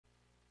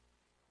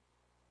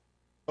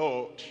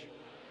Lord.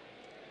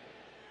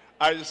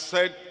 I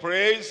said,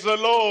 praise the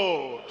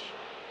Lord.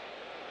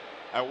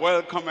 I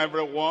welcome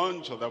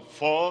everyone to the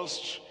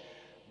first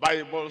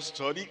Bible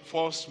study,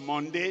 first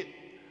Monday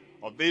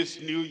of this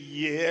new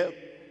year,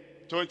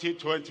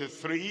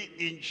 2023,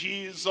 in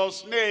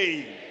Jesus'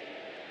 name.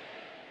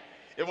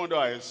 Even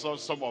though I saw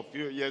some of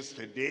you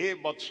yesterday,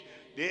 but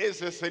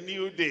this is a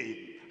new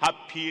day.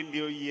 Happy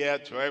New Year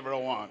to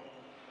everyone.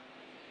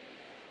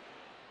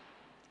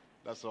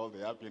 That's all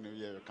the Happy New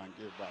Year you can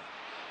give back.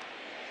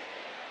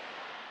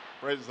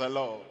 Praise the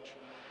Lord.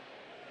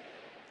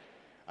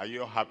 Are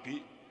you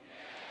happy?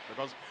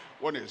 Because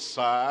when a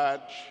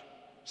sad,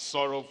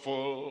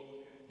 sorrowful,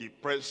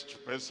 depressed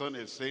person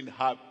is saying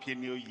Happy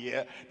New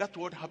Year, that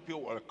word happy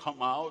will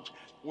come out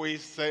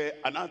with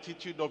an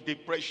attitude of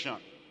depression.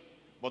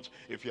 But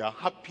if you are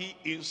happy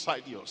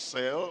inside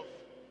yourself,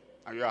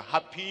 and you are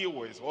happy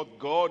with what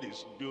God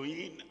is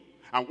doing,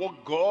 and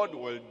what God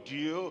will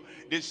do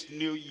this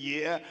new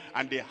year,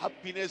 and the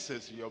happiness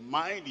is in your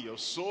mind, in your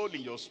soul,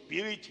 in your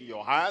spirit, in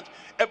your heart,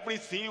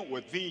 everything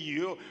within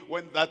you,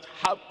 when that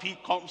happy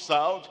comes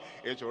out,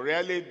 it will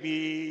really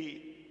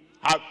be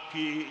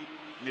Happy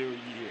New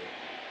Year.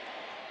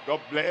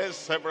 God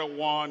bless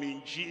everyone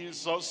in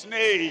Jesus'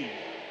 name.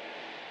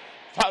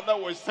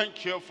 Father, we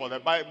thank you for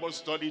the Bible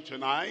study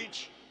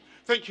tonight.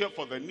 Thank you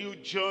for the new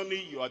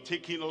journey you are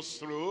taking us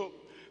through.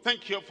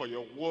 Thank you for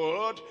your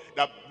word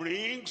that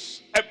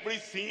brings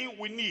everything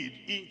we need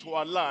into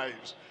our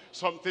lives.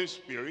 Something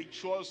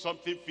spiritual,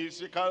 something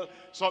physical,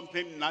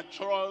 something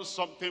natural,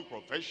 something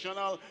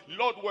professional.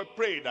 Lord, we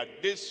pray that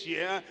this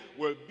year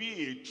will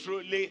be a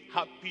truly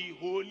happy,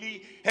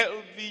 holy,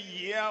 healthy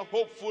year,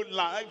 hopeful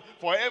life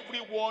for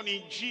everyone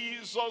in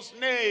Jesus'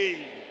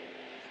 name.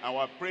 And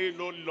I pray,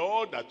 oh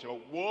Lord, that your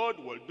word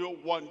will do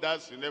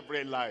wonders in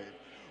every life.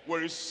 We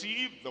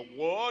receive the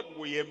word,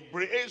 we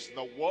embrace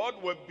the word,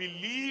 we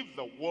believe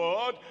the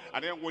word,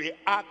 and then we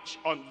act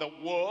on the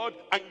word,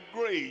 and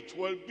great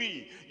will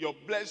be your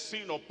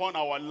blessing upon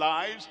our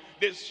lives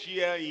this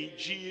year in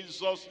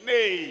Jesus'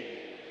 name.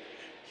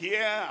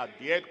 Here at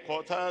the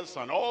headquarters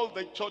and all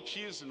the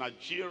churches in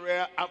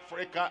Nigeria,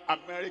 Africa,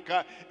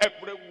 America,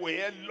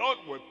 everywhere, Lord,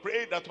 we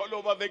pray that all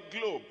over the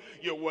globe,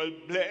 you will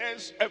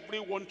bless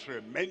everyone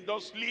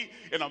tremendously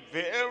in a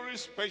very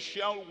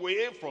special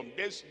way from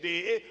this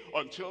day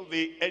until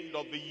the end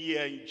of the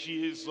year in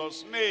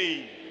Jesus'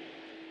 name.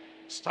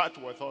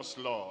 Start with us,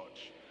 Lord.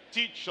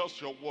 Teach us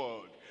your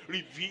word.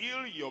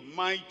 Reveal your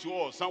mind to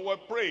us, and we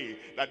pray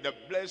that the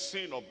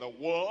blessing of the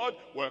word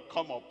will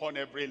come upon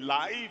every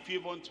life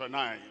even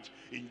tonight.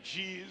 In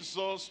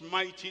Jesus'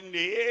 mighty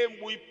name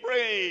we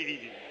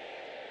pray.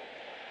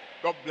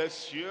 God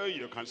bless you.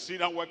 You can see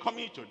that we're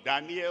coming to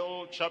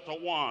Daniel chapter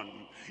 1.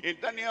 In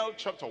Daniel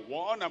chapter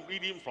 1, I'm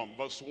reading from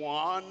verse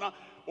 1.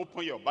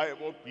 Open your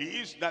Bible,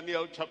 please.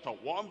 Daniel chapter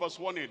 1, verse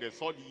 1. In the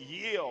third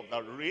year of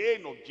the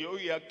reign of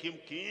Jehoiakim,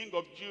 king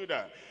of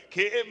Judah,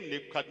 came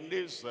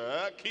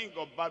Nebuchadnezzar, king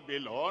of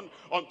Babylon,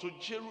 unto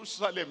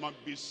Jerusalem and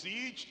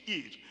besieged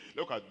it.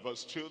 Look at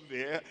verse 2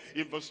 there.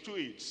 In verse 2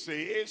 it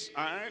says,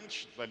 and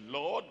the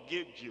Lord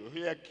gave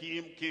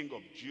Jehoiakim, king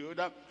of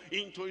Judah,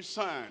 into his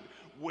hand,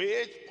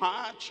 with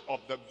part of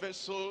the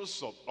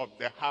vessels of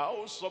the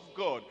house of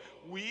God,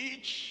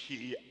 which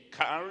he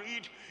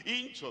carried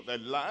into the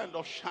land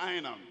of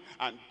Shinar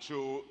and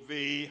to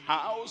the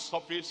house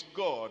of his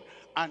God.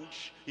 And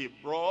he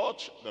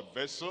brought the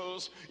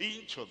vessels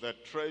into the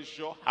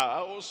treasure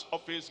house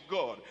of his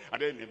God.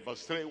 And then in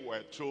verse 3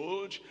 we're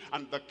told,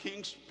 and the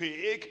king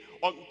spake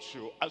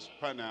unto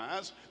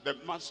Aspenaz, the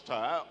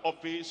master of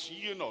his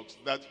eunuchs,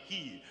 that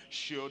he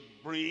should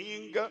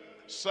bring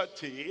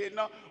certain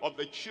of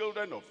the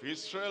children of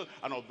Israel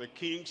and of the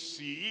king's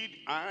seed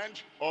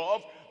and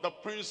of the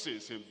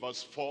princes. In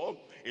verse 4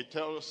 it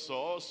tells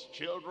us,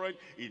 children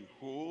in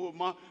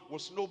whom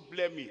was no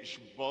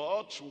blemish,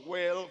 but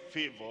well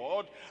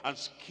favored and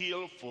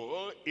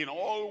skillful in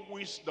all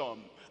wisdom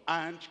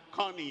and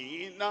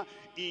cunning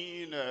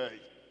in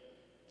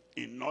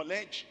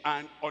knowledge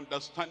and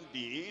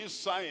understanding,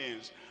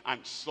 science,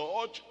 and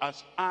such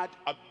as had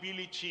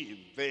ability in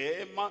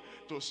them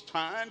to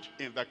stand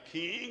in the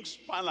king's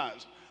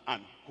palace,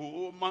 and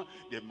whom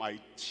they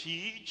might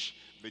teach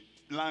the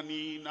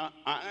learning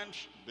and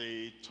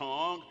the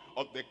tongue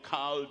of the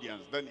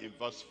Chaldeans. Then in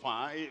verse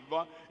 5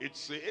 it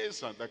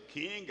says, and the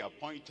king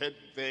appointed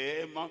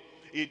them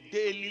a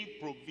daily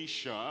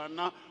provision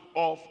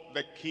of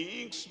the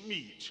king's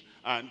meat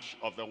and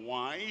of the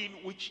wine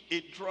which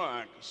he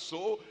drank,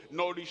 so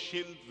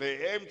nourishing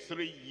them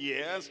 3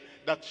 years,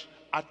 that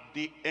at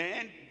the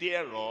end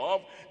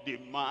thereof they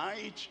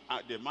might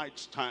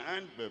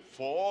stand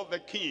before the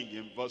king.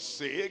 In verse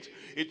 6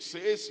 it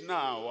says,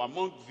 now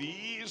among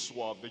these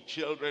were the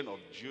children of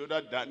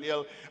Judah,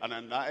 Daniel,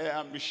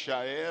 Ananiah,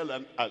 Mishael,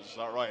 and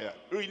Azariah.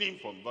 Reading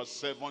from verse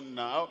 7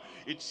 now,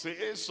 it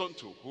says,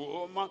 unto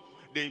whom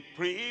the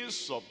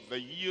prince of the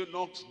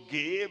eunuchs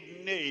gave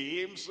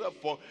names,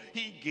 for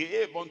he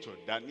gave unto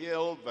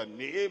Daniel the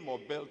name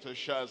of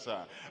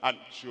Belteshazzar, and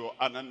to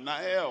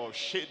Ananiah of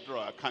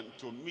Shadrach, and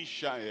to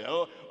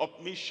Mishael of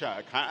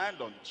Meshach,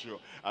 and unto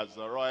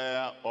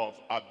Azariah of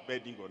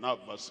Abednego. Now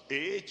verse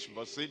 8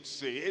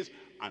 says,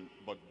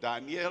 but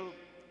Daniel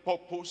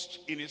purposed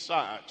in his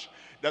heart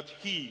that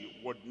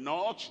he would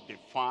not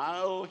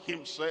defile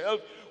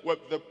himself with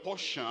the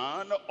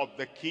portion of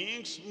the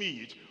king's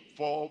meat,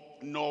 for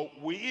nor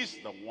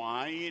with the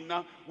wine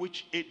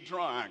which he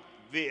drank.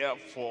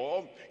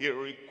 Therefore he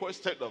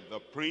requested of the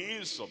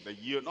prince of the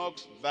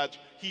eunuchs that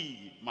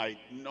he might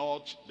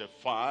not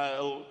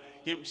defile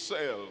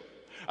himself.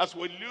 As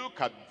we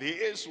look at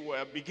this,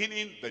 we're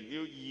beginning the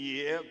new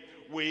year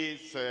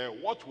with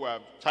what we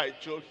have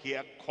titled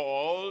here,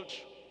 called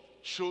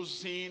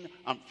Chosen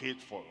and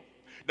Faithful.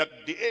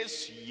 That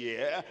this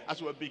year,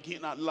 as we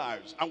begin our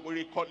lives and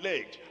we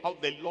recollect how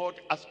the Lord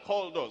has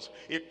called us.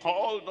 He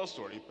called us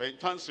to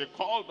repentance. He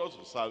called us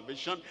to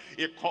salvation.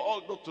 He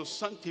called us to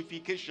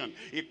sanctification.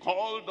 He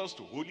called us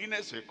to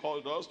holiness. He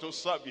called us to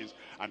service.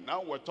 And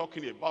now we're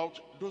talking about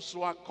those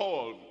who are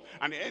called.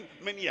 And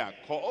many are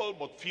called,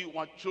 but few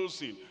are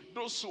chosen.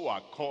 Those who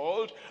are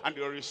called and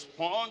they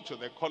respond to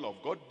the call of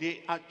God,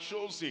 they are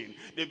chosen.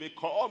 They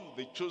become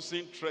the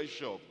chosen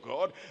treasure of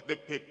God, the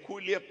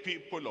peculiar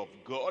people of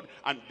God,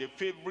 and the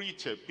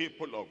favorite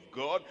people of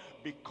God,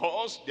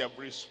 because they have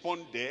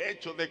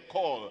responded to the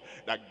call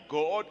that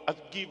God has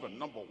given.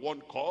 Number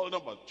one, called.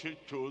 Number two,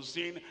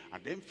 chosen.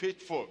 And then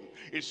faithful.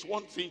 It's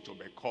one thing to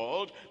be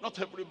called. Not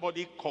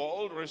everybody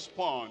called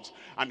responds.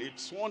 And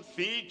it's one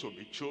thing to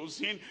be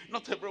chosen.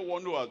 Not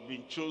everyone who has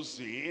been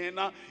chosen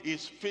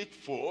is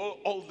faithful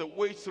all the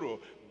way through.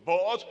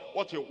 But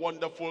what a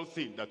wonderful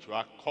thing that you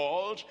are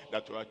called,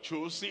 that you are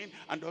chosen,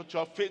 and that you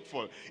are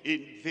faithful.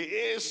 In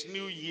this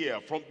new year,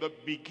 from the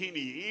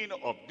beginning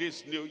of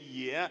this new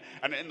year,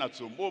 and then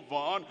as you move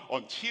on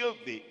until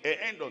the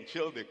end,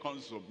 until the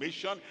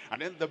consummation,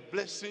 and then the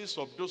blessings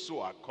of those who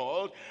are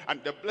called,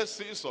 and the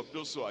blessings of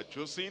those who are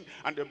chosen,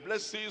 and the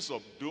blessings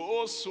of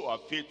those who are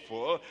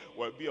faithful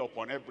will be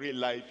upon every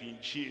life in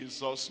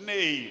Jesus'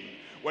 name.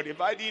 We're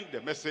dividing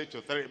the message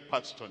to three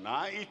parts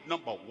tonight.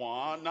 Number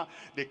one,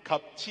 the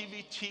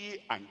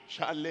captivity and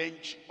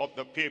challenge of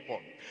the people.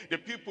 The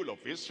people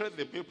of Israel,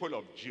 the people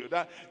of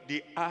Judah,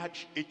 they had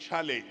a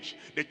challenge.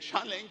 The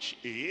challenge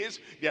is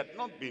they had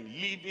not been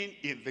living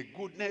in the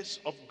goodness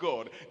of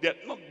God. They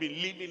had not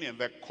been living in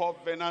the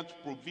covenant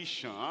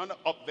provision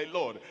of the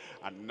Lord.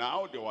 And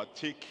now they were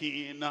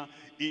taken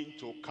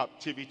into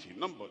captivity.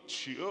 Number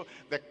two,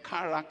 the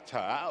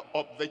character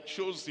of the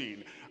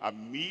chosen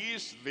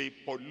amidst the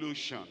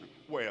pollution.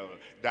 Well,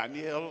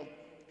 Daniel,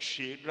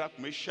 Shadrach,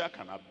 Meshach,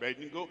 and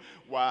Abednego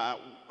were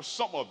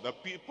some of the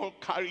people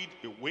carried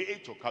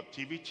away to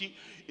captivity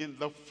in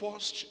the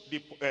first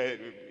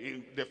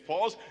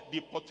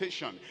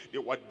deportation. They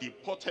were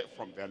deported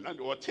from their land.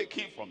 They were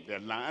taken from their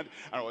land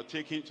and were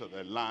taken to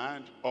the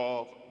land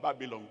of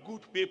Babylon.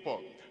 Good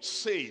people,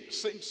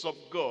 saints of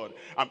God,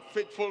 and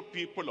faithful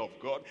people of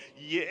God,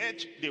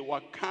 yet they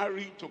were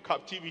carried to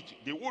captivity.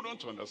 They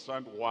wouldn't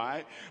understand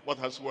why, but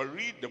as we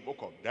read the book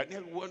of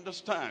Daniel, we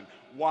understand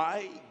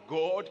why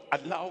God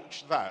allowed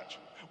that.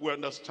 We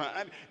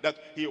understand that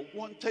he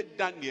wanted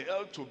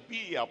Daniel to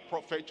be a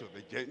prophet to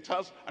the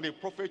Gentiles and a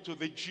prophet to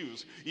the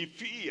Jews. If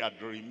he had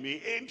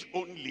remained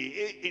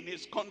only in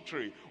his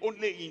country,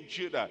 only in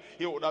Judah,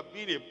 he would have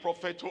been a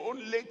prophet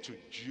only to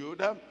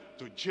Judah,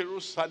 to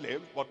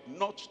Jerusalem, but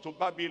not to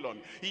Babylon.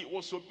 He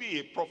also be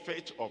a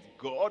prophet of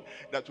God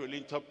that will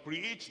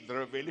interpret the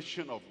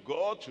revelation of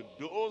God to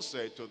those,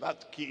 to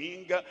that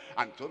king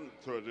and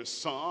to the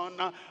son,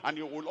 and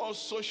he will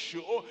also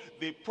show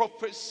the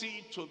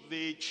prophecy to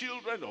the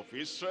children of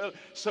Israel.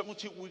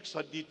 70 weeks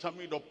are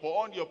determined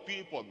upon your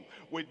people.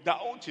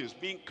 Without his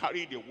being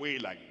carried away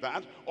like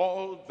that,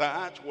 all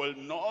that will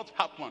not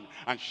happen.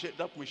 And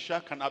Shadrach,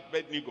 Meshach, and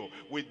Abednego,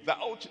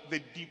 without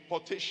the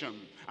deportation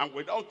and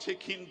without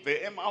taking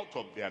them out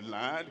of their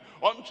land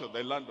unto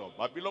the land of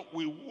Babylon,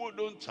 we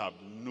wouldn't have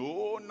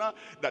known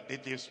that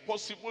it is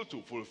possible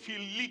to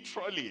fulfill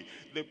literally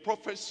the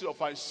prophecy of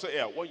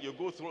Isaiah. When you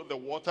go through the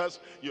waters,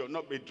 you'll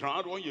not be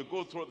drowned. When you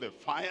go through the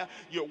fire,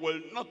 you will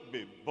not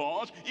be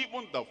burnt.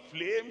 Even the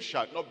flame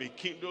shall not be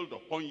kindled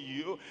upon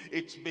you.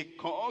 It's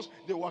because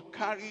they were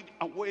carried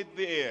away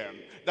there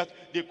that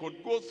they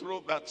could go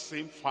through that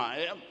same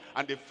fire,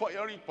 and the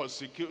fiery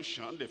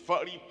persecution, the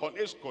fiery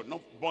furnace could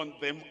not burn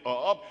them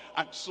up.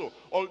 And so,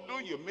 although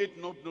you may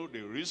not know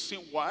the reason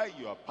why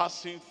you are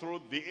passing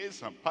through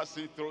this and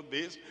passing through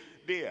this,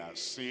 they are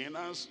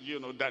sinners. You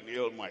know,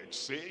 Daniel might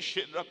say,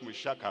 Shadrach,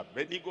 Meshach,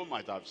 Abednego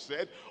might have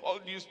said, all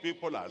these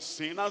people are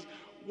sinners.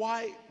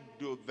 Why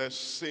do the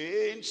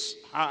saints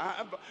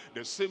have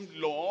the same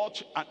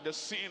lot as the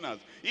sinners?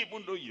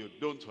 Even though you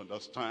don't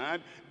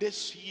understand,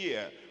 this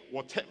year,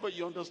 whatever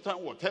you understand,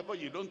 whatever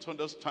you don't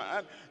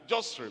understand,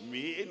 just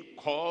remain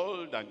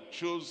called and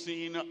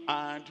chosen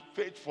and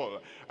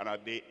faithful. And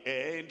at the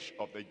end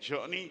of the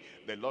journey,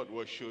 the Lord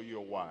will show you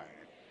why.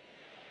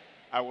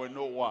 I will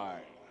know why.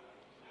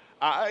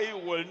 I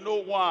will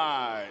know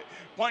why.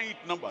 Point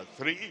number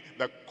 3,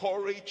 the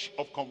courage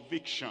of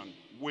conviction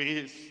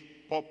with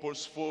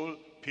purposeful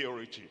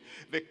purity.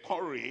 The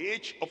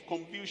courage of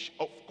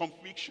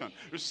conviction.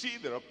 You see,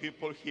 there are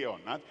people here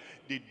on earth,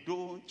 they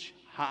don't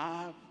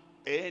have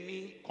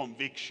any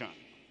conviction.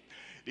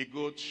 They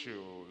go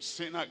to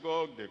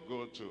synagogue, they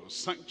go to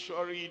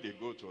sanctuary, they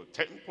go to a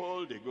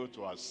temple, they go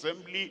to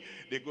assembly,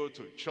 they go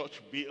to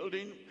church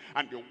building,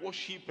 and they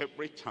worship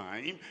every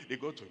time. They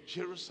go to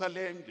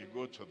Jerusalem, they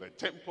go to the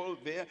temple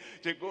there,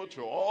 they go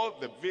to all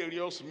the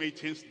various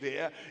meetings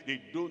there.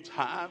 They don't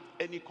have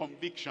any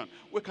conviction.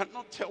 We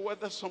cannot tell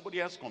whether somebody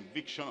has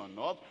conviction or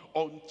not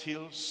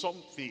until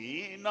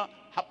something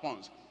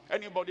happens.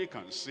 Anybody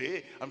can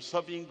say, I'm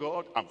serving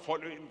God, I'm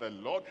following the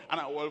Lord,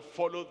 and I will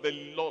follow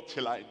the Lord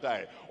till I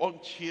die.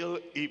 Until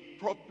a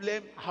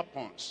problem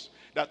happens.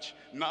 That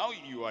now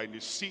you are in a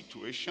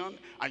situation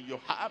and you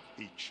have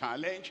a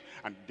challenge,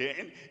 and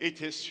then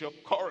it is your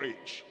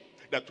courage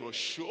that will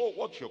show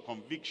what your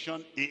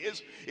conviction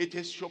is. It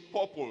is your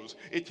purpose.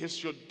 It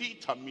is your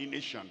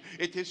determination.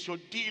 It is your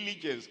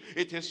diligence.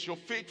 It is your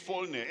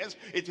faithfulness.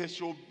 It is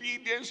your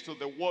obedience to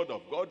the word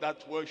of God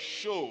that will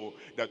show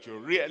that you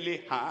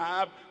really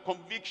have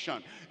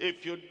conviction.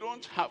 If you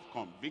don't have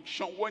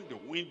conviction, when the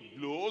wind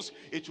blows,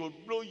 it will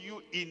blow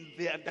you in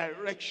their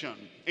direction,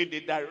 in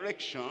the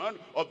direction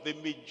of the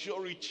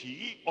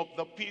majority of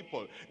the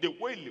people. The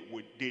way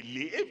they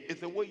live is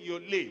the way you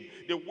live.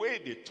 The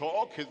way they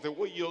talk is the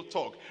way you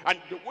talk. And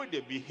the way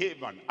they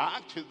behave and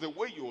act is the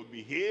way you will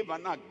behave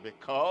and act,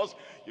 because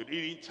you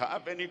didn't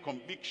have any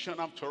conviction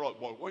after all.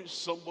 But when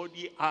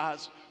somebody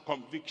has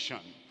conviction,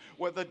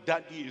 whether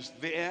daddy is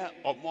there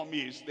or mommy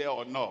is there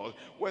or not,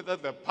 whether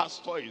the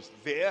pastor is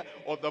there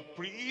or the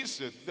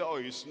priest is there or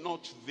is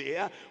not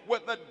there,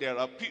 whether there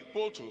are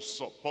people to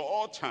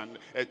support and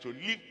to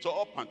lift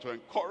up and to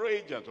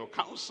encourage and to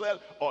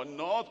counsel or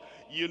not,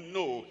 you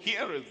know,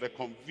 here is the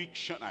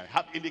conviction I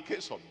have. In the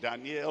case of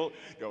Daniel,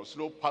 there was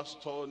no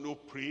pastor, no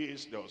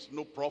priest, there was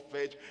no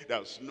prophet, there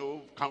was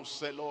no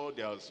counselor,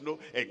 there was no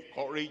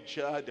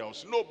encourager, there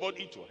was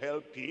nobody to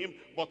help him,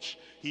 but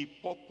he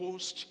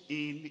purposed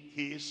in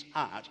his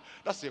heart.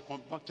 That's a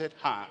convicted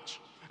heart.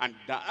 And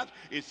that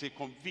is a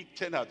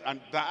convicted heart.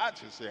 And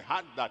that is a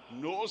heart that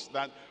knows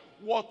that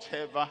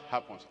whatever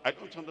happens, I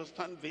don't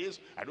understand this,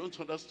 I don't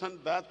understand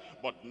that,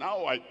 but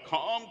now I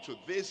come to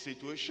this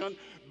situation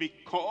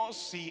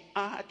because he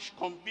had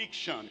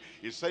conviction.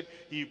 He said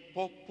he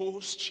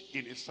purposed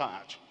in his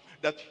heart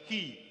that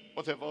he,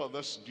 whatever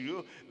others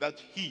do, that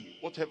he,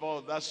 whatever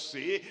others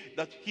say,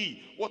 that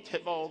he,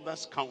 whatever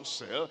others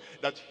counsel,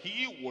 that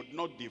he would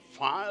not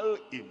defile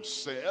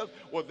himself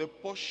with the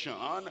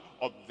portion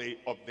of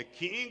the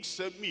king's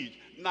meat,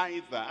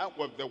 neither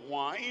with the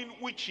wine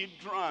which he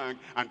drank.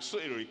 And so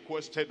he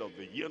requested of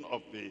the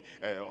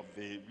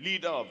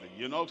leader of the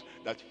eunuchs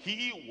that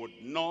he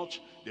would not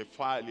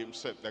defile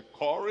himself. The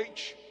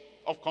courage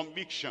of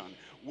conviction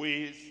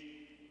with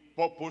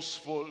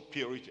purposeful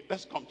purity.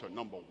 Let's come to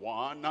number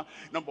one.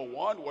 Number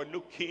one, we're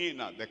looking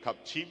at the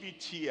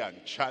captivity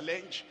and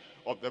challenge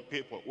of the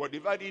people. We're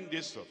dividing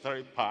this to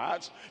 3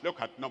 parts. Look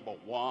at number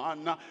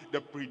one,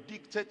 the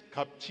predicted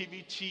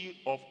captivity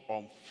of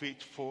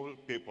unfaithful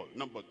people.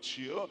 Number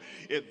 2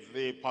 is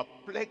the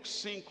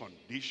perplexing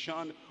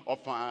condition of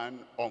an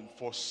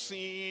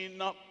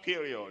unforeseen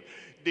period.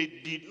 They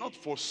did not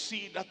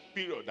foresee that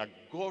period, that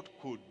God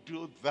could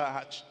do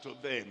that to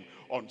them.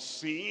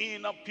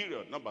 Unseen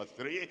period. Number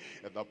 3,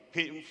 the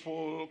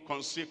painful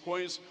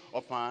consequence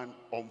of an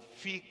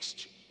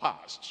unfixed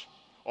past.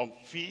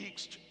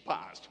 Unfixed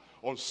past.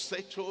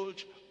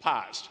 Unsettled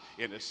past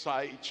in the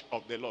sight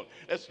of the Lord.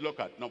 Let's look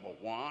at number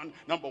 1.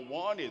 Number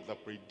 1 is the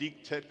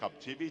predicted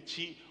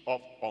captivity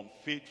of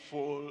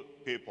unfaithful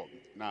people.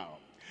 Now,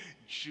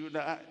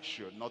 Judah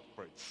should not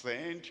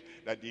pretend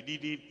that they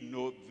didn't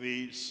know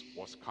this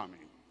was coming.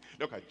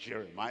 Look at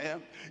Jeremiah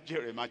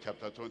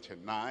chapter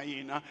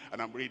 29,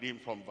 and I'm reading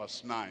from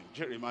verse 9.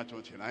 Jeremiah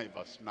 29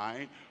 verse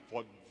 9,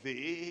 for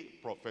they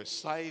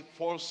prophesy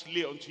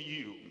falsely unto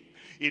you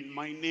in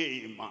my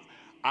name.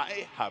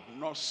 I have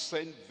not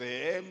sent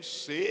them,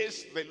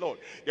 says the Lord.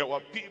 There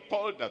were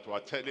people that were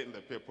telling the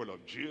people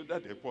of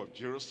Judah, the people of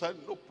Jerusalem,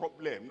 no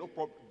problem, no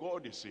problem.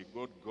 God is a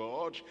good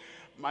God.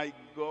 My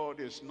God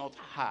is not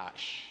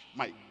harsh.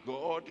 My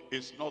God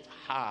is not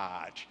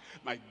hard.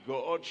 My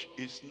God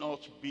is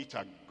not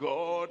bitter.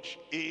 God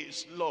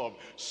is love.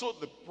 So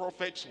the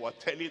prophets were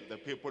telling the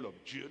people of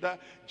Judah,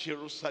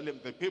 Jerusalem,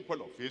 the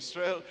people of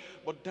Israel.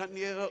 But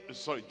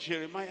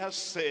Jeremiah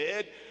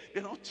said,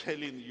 they're not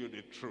telling you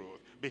the truth.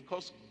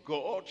 Because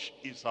God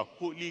is a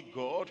holy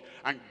God,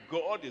 and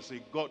God is a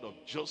God of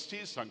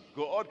justice, and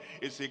God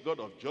is a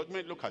God of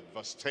judgment. Look at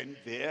verse 10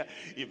 there.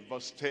 In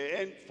verse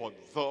 10, for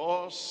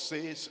thus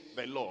says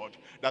the Lord,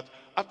 that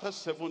after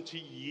 70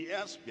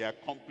 years be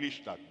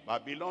accomplished at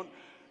Babylon.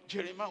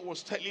 Jeremiah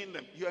was telling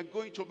them, you are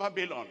going to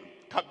Babylon.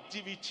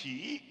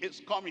 captivity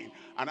is coming.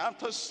 And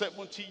after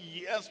 70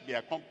 years be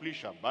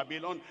accomplished at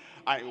Babylon,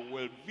 I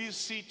will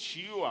visit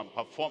you and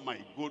perform my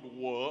good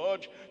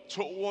word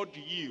toward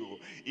you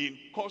in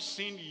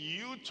causing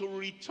you to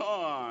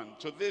return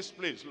to this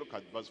place. Look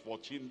at verse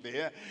 14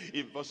 there.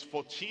 In verse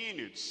 14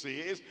 it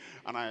says,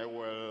 and I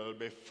will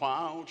be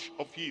found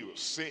of you,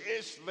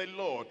 says the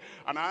Lord,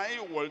 and I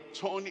will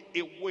turn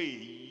away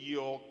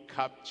your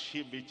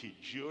captivity.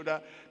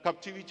 Judah,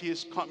 captivity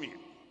is coming.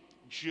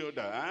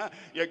 Judah,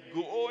 you're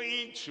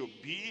going to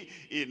be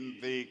in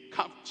the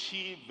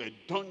captive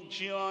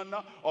dungeon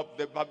of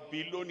the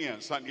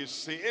Babylonians. And it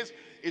says,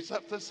 it's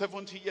after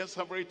 70 years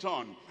of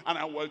return, and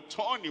I will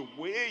turn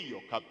away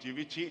your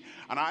captivity,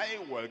 and I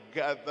will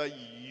gather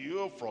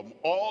you from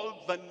all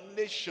the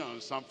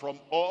nations and from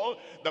all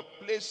the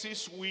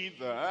places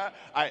whither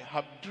I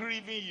have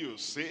driven you,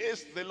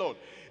 says the Lord.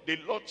 The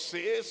Lord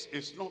says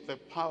it's not the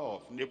power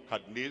of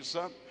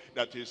Nebuchadnezzar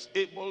that is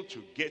able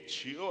to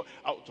get you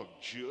out of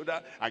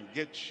Judah and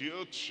get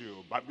you to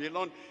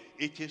Babylon.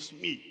 It is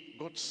me.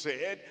 God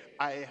said,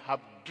 I have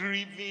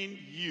driven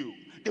you.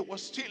 They were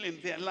still in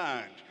their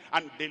land.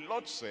 And the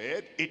Lord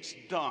said, it's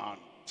done.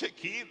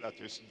 Take it that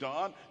is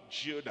done.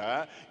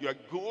 Judah, you are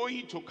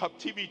going to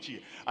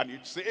captivity. And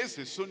it says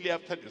it's only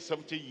after the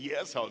 70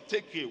 years I'll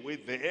take you away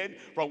then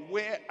from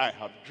where I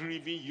have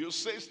driven you,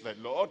 says the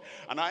Lord,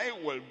 and I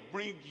will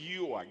bring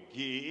you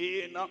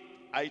again.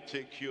 I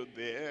take you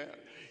there.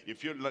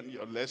 If you learn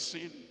your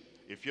lesson,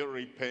 if you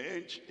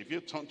repent, if you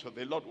turn to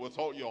the Lord with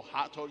all your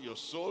heart, all your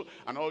soul,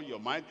 and all your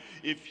mind,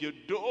 if you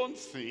don't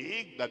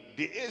think that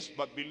this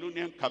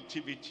Babylonian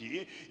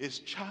captivity is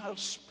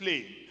child's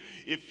play,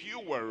 if you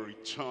will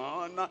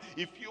return,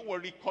 if you will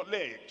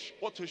recollect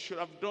what you should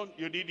have done,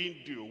 you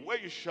didn't do. Where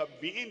you should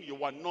have been, you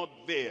were not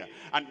there.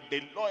 And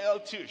the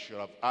loyalty you should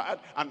have had,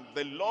 and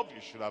the love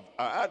you should have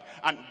had,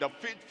 and the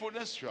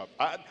faithfulness you have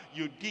had,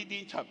 you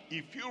didn't have.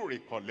 If you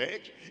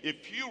recollect,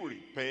 if you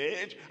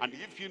repent, and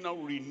if you now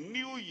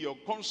renew your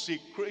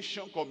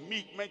consecration,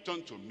 commitment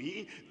unto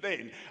me,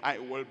 then I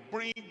will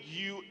bring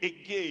you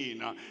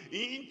again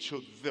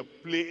into the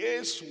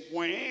place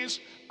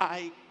whence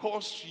I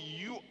caused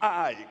you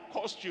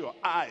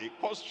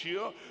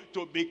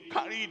to be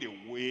carried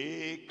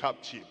away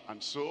captive.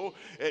 And so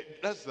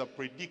that's the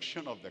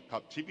prediction of the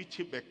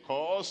captivity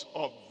because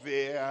of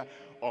their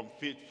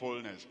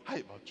unfaithfulness. How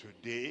about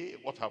today?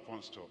 What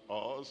happens to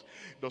us?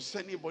 Does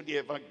anybody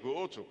ever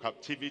go to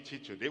captivity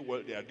today?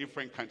 Well, there are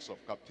different kinds of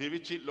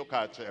captivity. Look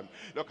at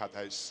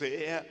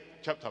Isaiah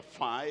chapter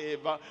 5,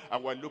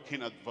 and we're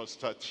looking at verse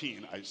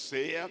 13.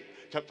 Isaiah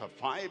chapter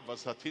 5,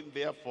 verse 13.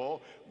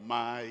 Therefore,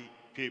 my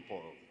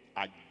people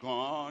are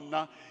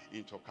gone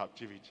into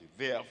captivity.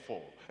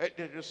 Therefore,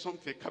 there is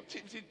something.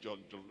 Captivity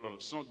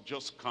does not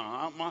just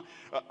come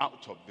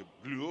out of the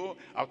blue,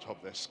 out of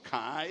the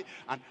sky,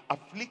 and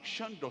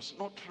affliction does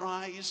not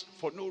rise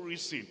for no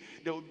reason.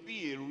 There will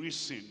be a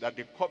reason that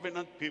the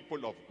covenant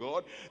people of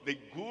God, the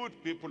good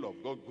people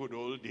of God, good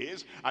old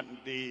days, and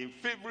the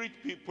favorite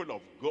people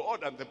of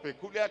God, and the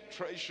peculiar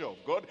treasure of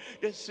God,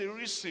 there's a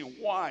reason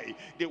why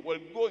they will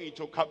go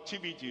into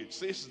captivity. It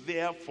says,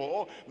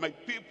 therefore, my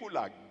people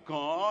are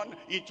gone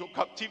into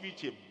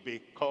captivity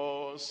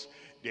because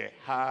they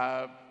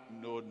have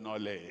no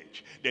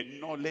knowledge. The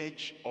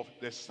knowledge of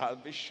the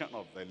salvation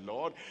of the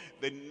Lord,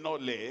 the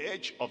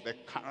knowledge of the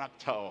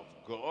character of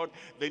God,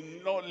 the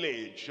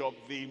knowledge of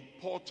the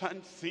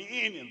important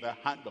thing in the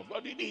hand of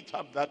God. They didn't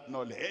have that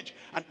knowledge,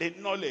 and the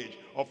knowledge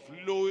of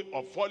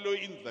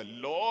following the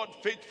Lord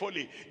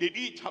faithfully. They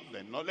didn't have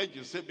the knowledge,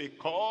 you say,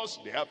 because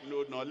they have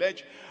no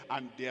knowledge,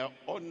 and their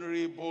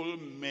honorable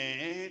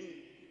men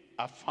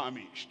are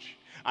famished,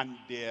 and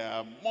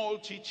their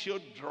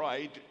multitude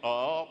dried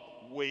up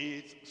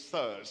with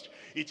thirst.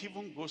 It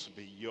even goes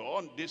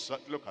beyond this.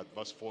 Look at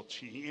verse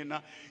 14.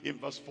 In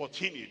verse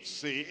 14 it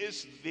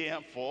says,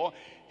 therefore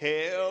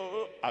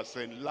hell has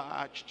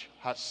enlarged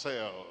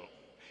herself.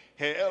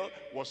 Hell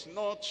was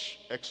not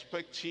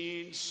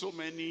expecting so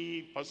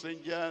many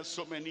passengers,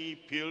 so many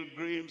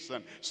pilgrims,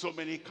 and so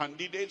many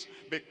candidates,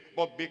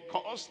 but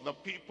because the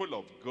people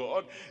of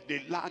God,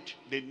 they lacked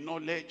the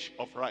knowledge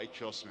of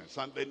righteousness,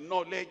 and the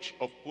knowledge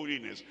of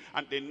holiness,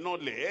 and the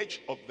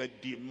knowledge of the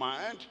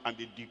demand, and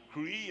the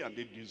decree, and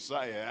the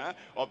desire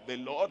of the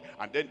Lord,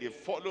 and then they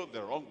follow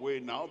the wrong way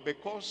now.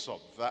 Because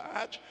of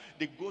that,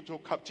 they go to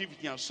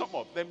captivity, and some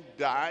of them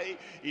die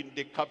in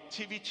the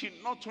captivity,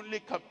 not only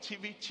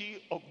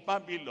captivity of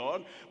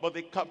Babylon, but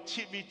the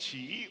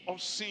captivity of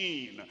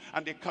sin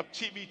and the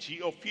captivity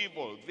of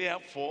evil.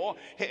 Therefore,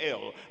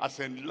 hell has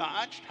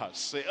enlarged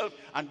herself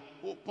and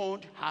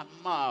opened her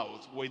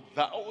mouth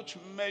without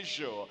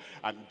measure,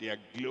 and their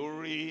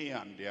glory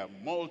and their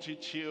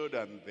multitude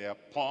and their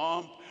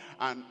pomp,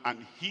 and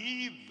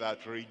he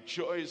that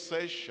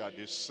rejoices shall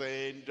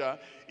descend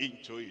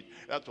into it.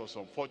 That was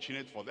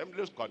unfortunate for them.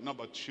 Let's go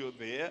number 2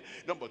 there.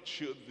 Number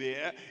 2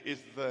 there is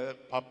the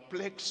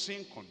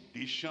perplexing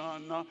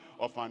condition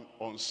of an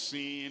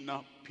unseen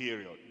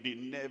period. They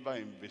never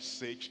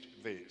envisaged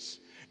this,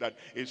 that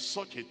if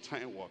such a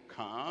time will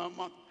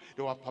come,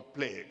 they were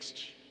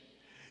perplexed.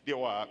 They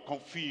were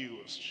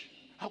confused.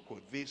 How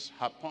could this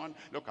happen?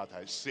 Look at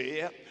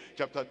Isaiah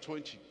chapter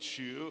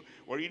 22.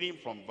 We're reading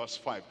from verse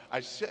 5.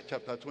 Isaiah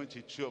chapter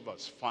 22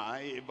 verse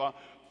 5.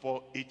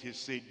 For it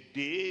is a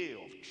day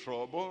of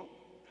trouble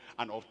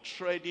and of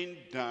treading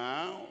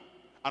down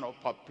and of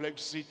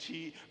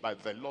perplexity by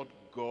the Lord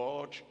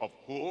God of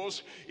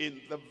hosts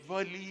in the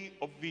valley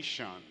of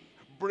vision,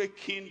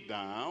 breaking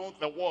down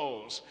the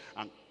walls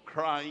and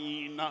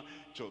crying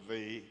to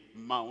the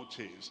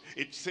mountains.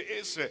 It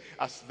says,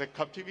 as the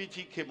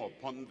captivity came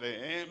upon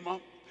them,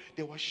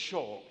 they were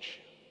shocked.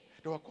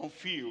 They were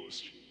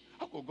confused.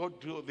 How could God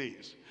do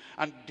this?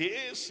 And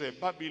this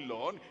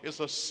Babylon is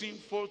a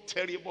sinful,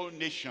 terrible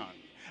nation.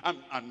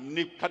 And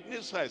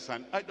Nebuchadnezzar is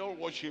an idol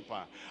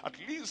worshiper. At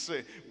least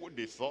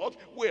they thought,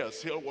 we are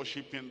still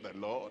worshiping the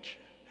Lord.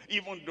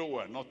 Even though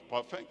we're not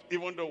perfect,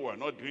 even though we're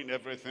not doing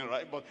everything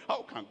right, but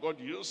how can God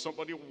use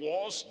somebody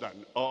worse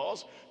than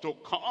us to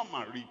come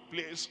and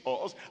replace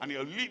us? And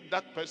he'll lead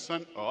that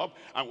person up,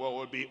 and we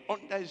will be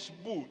under his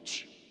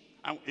boot.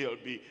 And he'll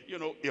be,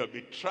 he'll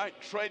be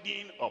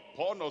treading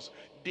upon us.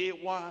 They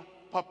were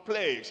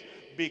perplexed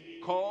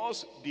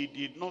because they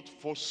did not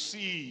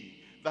foresee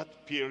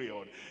that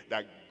period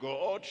that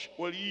God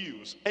will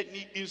use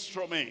any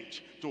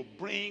instrument to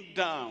bring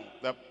down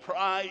the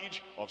pride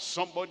of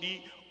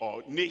somebody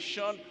or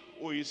nation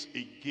who is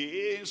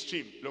against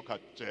him. Look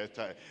at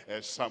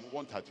Psalm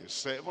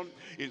 137.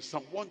 In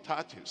Psalm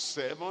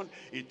 137,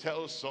 it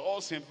tells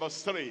us in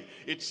verse 3.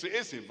 It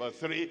says in verse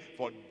 3,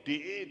 for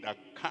they that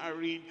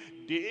carried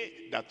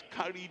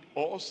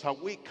us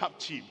away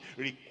captive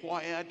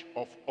required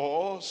of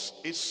us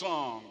a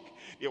song.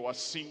 They were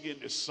singing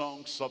the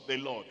songs of the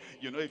Lord.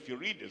 If you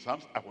read the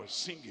Psalms, I will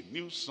sing a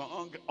new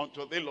song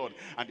unto the Lord.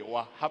 And they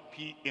were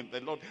happy in the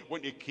Lord.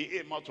 When they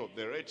came out of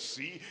the Red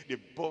Sea, they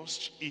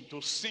burst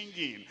into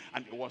singing.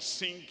 And they were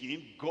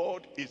singing,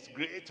 God is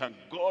great and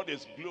God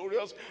is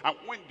glorious. And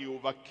when they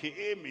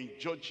overcame in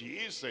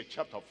Judges,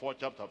 chapter 4,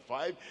 chapter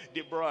 5,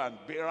 Deborah and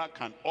Barak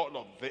and all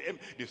of them,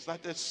 they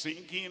started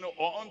singing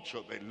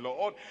unto the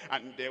Lord.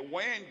 And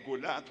when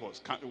Goliath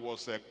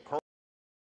was